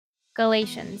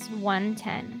Galatians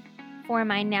 1:10. For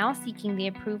am I now seeking the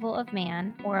approval of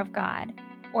man or of God?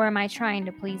 Or am I trying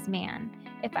to please man?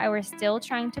 If I were still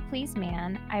trying to please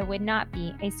man, I would not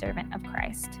be a servant of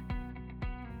Christ.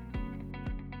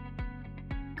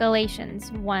 Galatians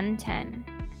 1:10.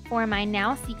 For am I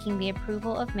now seeking the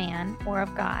approval of man or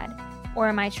of God? Or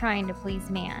am I trying to please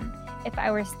man? If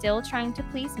I were still trying to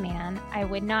please man, I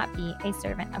would not be a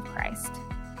servant of Christ.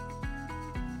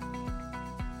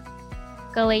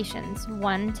 Galatians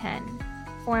 1:10.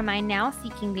 For am I now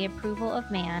seeking the approval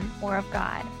of man or of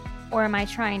God? Or am I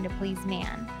trying to please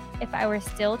man? If I were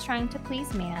still trying to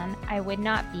please man, I would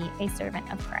not be a servant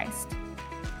of Christ.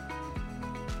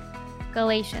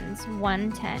 Galatians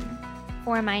 1:10.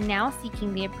 For am I now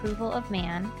seeking the approval of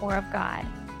man or of God?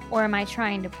 Or am I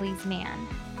trying to please man?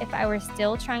 If I were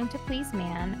still trying to please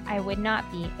man, I would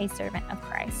not be a servant of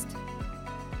Christ.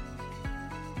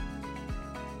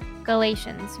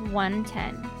 Galatians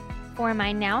 1:10. For am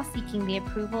I now seeking the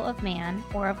approval of man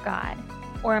or of God?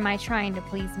 Or am I trying to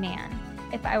please man?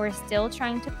 If I were still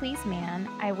trying to please man,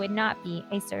 I would not be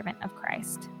a servant of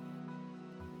Christ.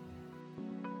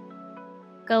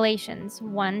 Galatians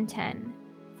 1:10.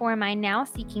 For am I now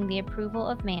seeking the approval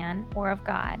of man or of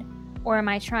God? Or am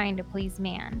I trying to please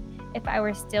man? If I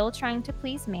were still trying to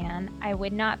please man, I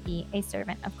would not be a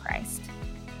servant of Christ.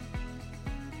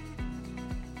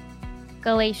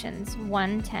 Galatians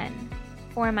 1:10.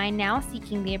 For am I now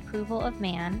seeking the approval of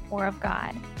man or of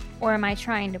God? Or am I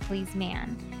trying to please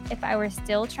man? If I were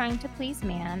still trying to please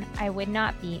man, I would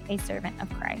not be a servant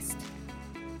of Christ.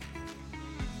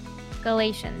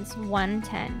 Galatians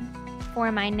 1:10. For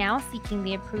am I now seeking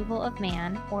the approval of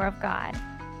man or of God?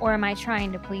 Or am I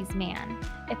trying to please man?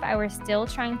 If I were still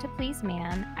trying to please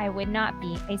man, I would not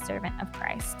be a servant of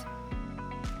Christ.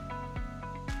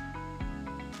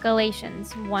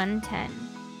 Galatians 1:10.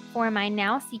 For am I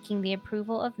now seeking the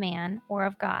approval of man or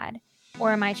of God?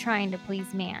 Or am I trying to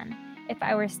please man? If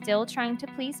I were still trying to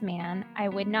please man, I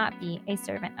would not be a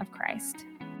servant of Christ.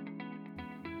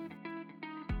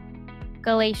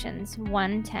 Galatians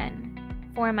 1:10.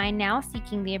 For am I now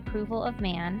seeking the approval of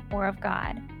man or of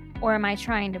God? Or am I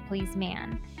trying to please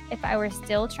man? If I were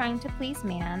still trying to please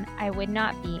man, I would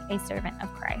not be a servant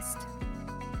of Christ.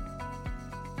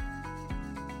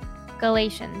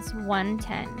 Galatians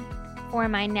 1:10. For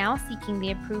am I now seeking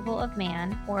the approval of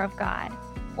man or of God?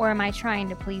 Or am I trying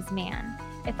to please man?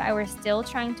 If I were still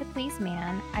trying to please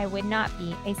man, I would not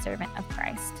be a servant of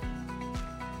Christ.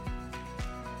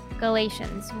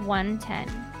 Galatians 1:10.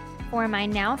 For am I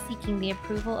now seeking the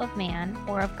approval of man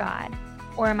or of God?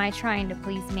 Or am I trying to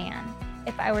please man?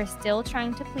 If I were still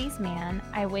trying to please man,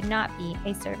 I would not be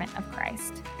a servant of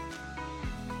Christ.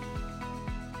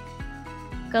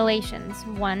 Galatians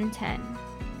 1:10.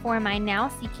 For am I now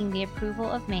seeking the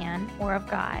approval of man or of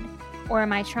God? Or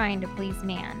am I trying to please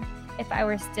man? If I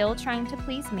were still trying to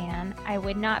please man, I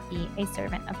would not be a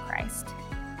servant of Christ.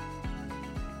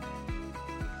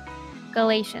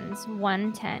 Galatians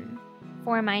 1:10.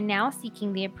 For am I now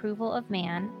seeking the approval of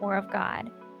man or of God?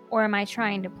 Or am I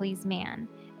trying to please man?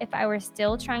 If I were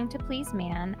still trying to please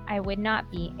man, I would not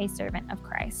be a servant of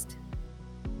Christ.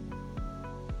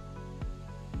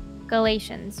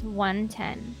 Galatians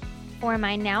 1:10. For am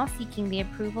I now seeking the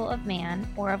approval of man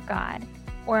or of God?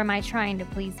 Or am I trying to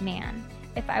please man?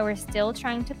 If I were still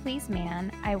trying to please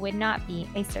man, I would not be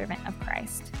a servant of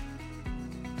Christ.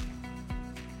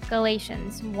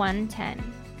 Galatians 1:10.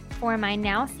 For am I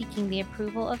now seeking the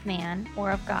approval of man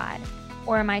or of God?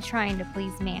 Or am I trying to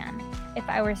please man? If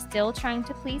I were still trying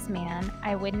to please man,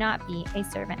 I would not be a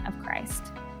servant of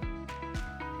Christ.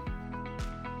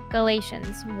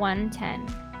 Galatians 1:10.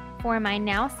 For am I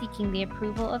now seeking the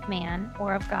approval of man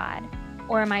or of God?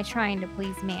 Or am I trying to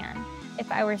please man?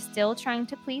 If I were still trying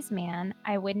to please man,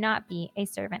 I would not be a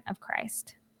servant of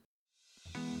Christ.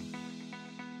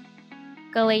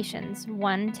 Galatians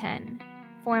 1:10.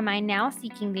 For am I now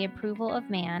seeking the approval of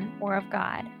man or of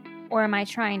God? Or am I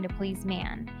trying to please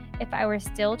man? If I were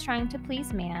still trying to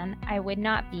please man, I would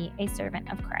not be a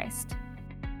servant of Christ.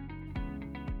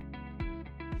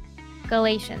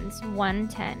 Galatians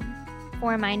 1:10.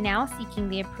 For am I now seeking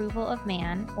the approval of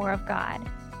man or of God?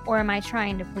 Or am I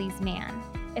trying to please man?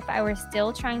 If I were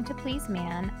still trying to please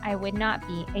man, I would not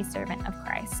be a servant of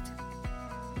Christ.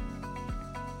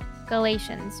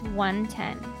 Galatians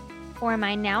 1:10. For am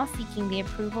I now seeking the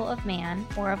approval of man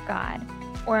or of God?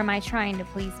 Or am I trying to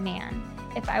please man?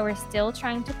 If I were still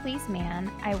trying to please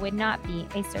man, I would not be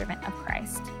a servant of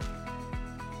Christ.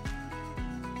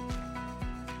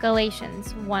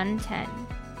 Galatians 1:10.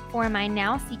 For am I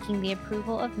now seeking the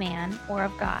approval of man or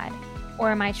of God? Or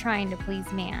am I trying to please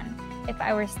man? If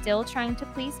I were still trying to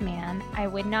please man, I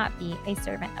would not be a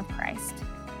servant of Christ.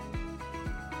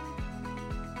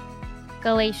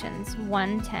 Galatians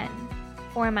 1:10.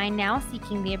 For am I now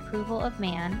seeking the approval of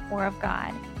man or of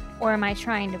God, or am I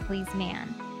trying to please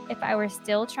man? If I were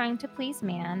still trying to please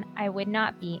man, I would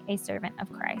not be a servant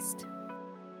of Christ.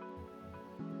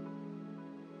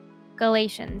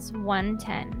 Galatians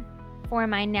 1:10. For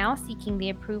am I now seeking the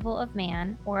approval of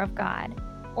man or of God,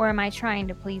 or am I trying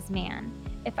to please man?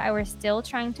 If I were still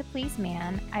trying to please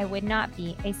man, I would not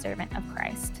be a servant of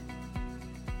Christ.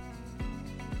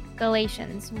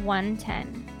 Galatians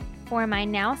 1:10. For am I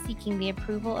now seeking the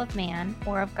approval of man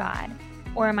or of God,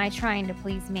 or am I trying to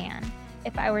please man?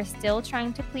 If I were still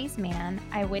trying to please man,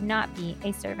 I would not be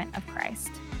a servant of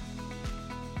Christ.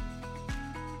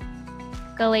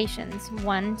 Galatians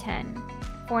 1:10.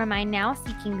 For am I now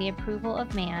seeking the approval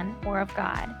of man or of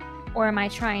God, or am I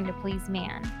trying to please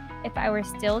man? If I were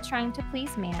still trying to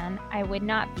please man, I would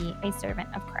not be a servant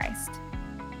of Christ.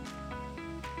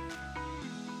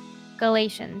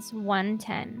 Galatians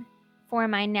 1:10. For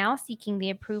am I now seeking the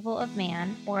approval of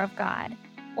man or of God,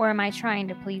 or am I trying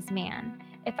to please man?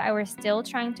 If I were still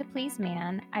trying to please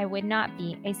man, I would not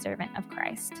be a servant of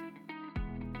Christ.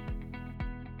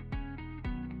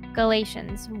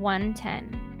 Galatians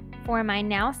 1:10. For am I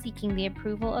now seeking the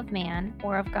approval of man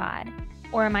or of God,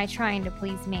 or am I trying to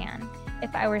please man?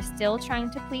 If I were still trying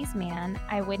to please man,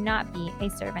 I would not be a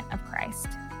servant of Christ.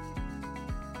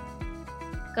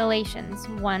 Galatians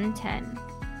 1:10.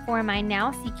 For am I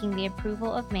now seeking the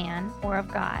approval of man or of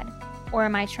God, or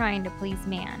am I trying to please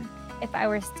man? If I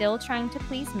were still trying to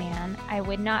please man, I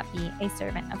would not be a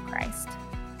servant of Christ.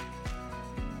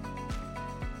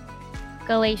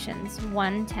 Galatians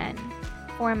 1:10.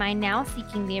 For am I now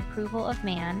seeking the approval of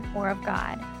man or of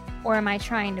God, or am I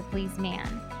trying to please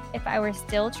man? If I were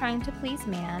still trying to please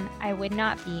man, I would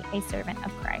not be a servant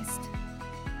of Christ.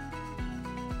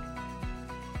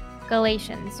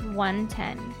 Galatians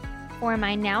 1:10. For am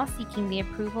I now seeking the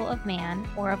approval of man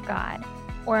or of God,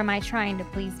 or am I trying to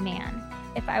please man?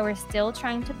 If I were still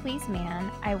trying to please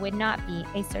man, I would not be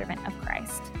a servant of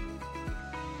Christ.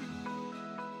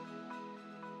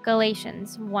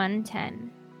 Galatians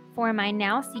 1:10. For am I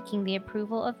now seeking the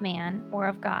approval of man or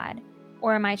of God,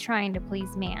 or am I trying to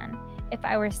please man? If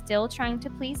I were still trying to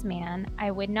please man,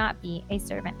 I would not be a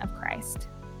servant of Christ.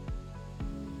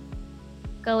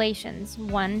 Galatians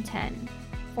 1:10.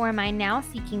 For am I now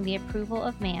seeking the approval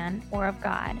of man or of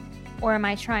God, or am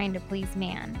I trying to please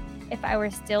man? If I were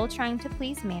still trying to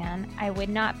please man, I would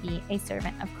not be a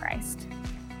servant of Christ.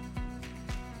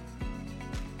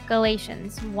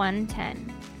 Galatians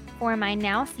 1:10. For am I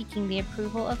now seeking the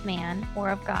approval of man or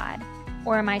of God,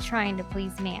 or am I trying to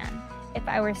please man? If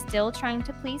I were still trying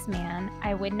to please man,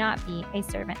 I would not be a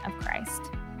servant of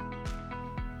Christ.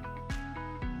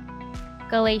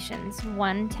 Galatians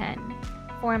 1:10.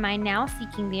 For am I now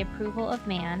seeking the approval of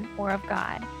man or of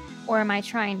God, or am I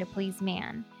trying to please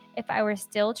man? If I were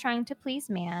still trying to please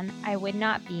man, I would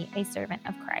not be a servant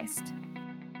of Christ.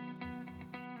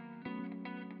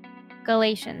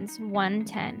 Galatians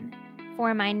 1:10. For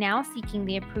am I now seeking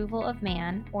the approval of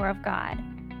man or of God,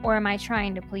 or am I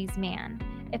trying to please man?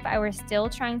 If I were still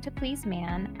trying to please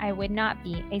man, I would not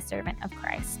be a servant of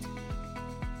Christ.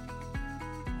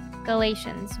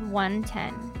 Galatians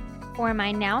 1:10. For am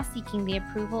I now seeking the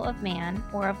approval of man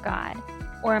or of God,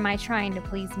 or am I trying to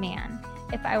please man?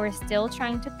 If I were still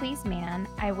trying to please man,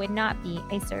 I would not be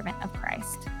a servant of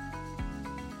Christ.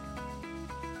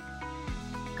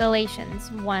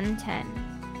 Galatians 1:10.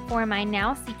 For am I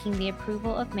now seeking the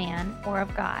approval of man or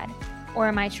of God, or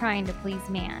am I trying to please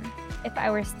man? If I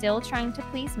were still trying to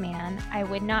please man, I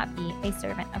would not be a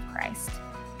servant of Christ.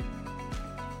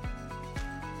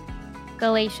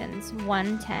 Galatians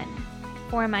 1:10.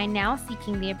 For am I now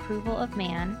seeking the approval of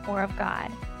man or of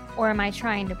God, or am I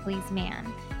trying to please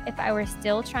man? If I were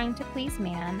still trying to please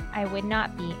man, I would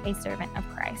not be a servant of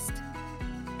Christ.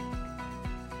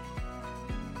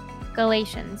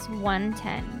 Galatians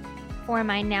 1:10. For am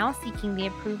I now seeking the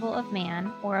approval of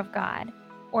man or of God,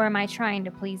 or am I trying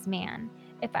to please man?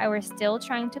 If I were still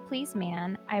trying to please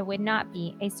man, I would not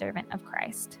be a servant of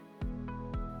Christ.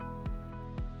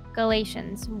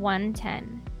 Galatians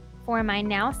 1:10. For am I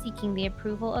now seeking the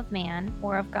approval of man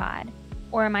or of God,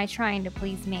 or am I trying to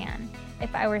please man?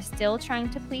 If I were still trying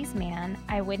to please man,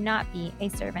 I would not be a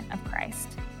servant of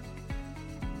Christ.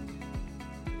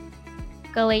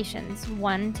 Galatians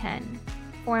 1:10.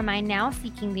 For am I now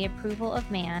seeking the approval of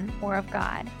man or of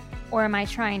God, or am I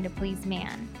trying to please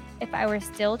man? If I were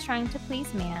still trying to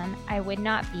please man, I would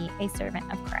not be a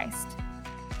servant of Christ.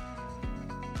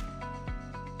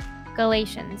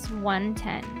 Galatians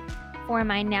 1:10. For am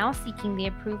I now seeking the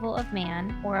approval of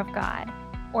man or of God?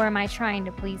 Or am I trying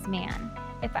to please man?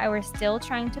 If I were still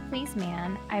trying to please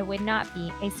man, I would not be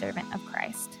a servant of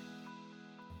Christ.